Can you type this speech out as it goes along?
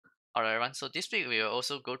Alright everyone, so this week we will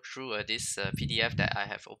also go through this PDF that I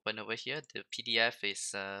have opened over here. The PDF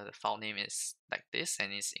is, the file name is like this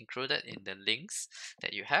and it's included in the links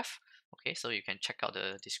that you have. Okay, so you can check out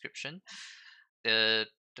the description. The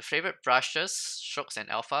favorite brushes, strokes and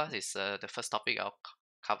alpha is the first topic I'll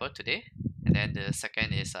cover today. And then the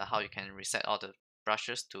second is how you can reset all the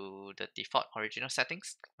brushes to the default original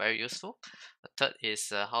settings, very useful. The third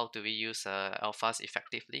is how do we use alphas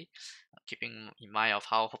effectively, keeping in mind of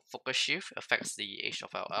how focus shift affects the age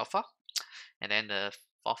of our alpha. And then the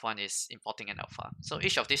fourth one is importing an alpha. So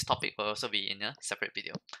each of these topic will also be in a separate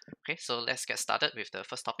video. Okay, so let's get started with the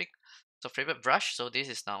first topic. So favorite brush, so this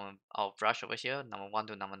is now our brush over here, number 1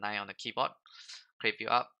 to number 9 on the keyboard. Clay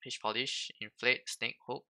build up, pitch polish, inflate, snake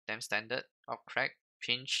hook, damp standard, out crack,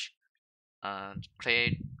 pinch,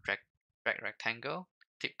 clay drag rectangle,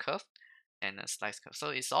 tip curve, and a slice curve. So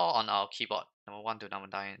it's all on our keyboard, number 1 to number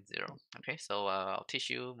 9 and 0. Okay, so I'll teach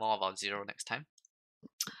you more about 0 next time.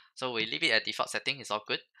 So we leave it at default setting, it's all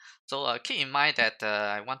good. So keep in mind that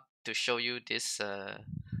I want to show you this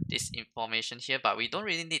information here, but we don't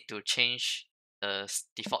really need to change the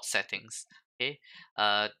default settings. Okay,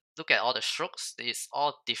 look at all the strokes, it's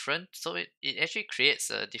all different, so it actually creates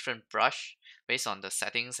a different brush based on the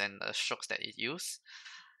settings and the strokes that it use.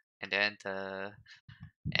 And then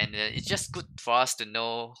it's just good for us to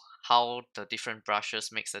know how the different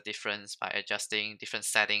brushes makes a difference by adjusting different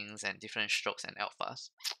settings and different strokes and alphas.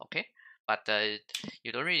 Okay, but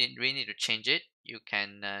you don't really need to change it. You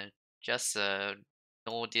can just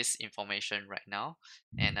know this information right now,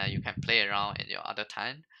 and you can play around at your other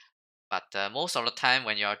time. But most of the time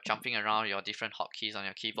when you're jumping around your different hotkeys on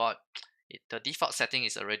your keyboard, the default setting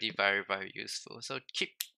is already very useful. So keep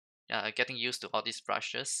getting used to all these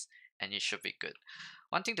brushes and it should be good.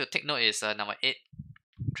 One thing to take note is number 8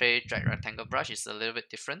 clay drag rectangle brush is a little bit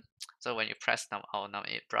different. So when you press our number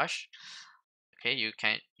 8 brush, okay, you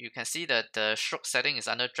can see that the stroke setting is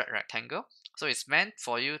under drag rectangle. So it's meant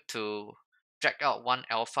for you to drag out one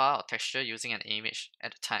alpha or texture using an image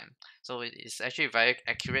at a time. So it is actually very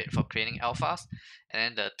accurate for creating alphas. And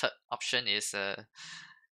then the third option is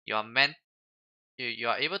you are meant you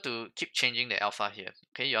are able to keep changing the alpha here.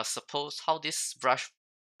 Okay, you are supposed, how this brush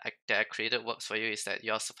that I created works for you is that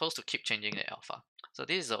you are supposed to keep changing the alpha. So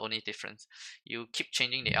this is the only difference. You keep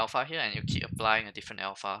changing the alpha here and you keep applying a different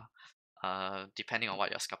alpha depending on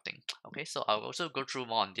what you're sculpting. Okay, so I'll also go through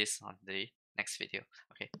more on this on the next video.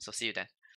 Okay, so see you then.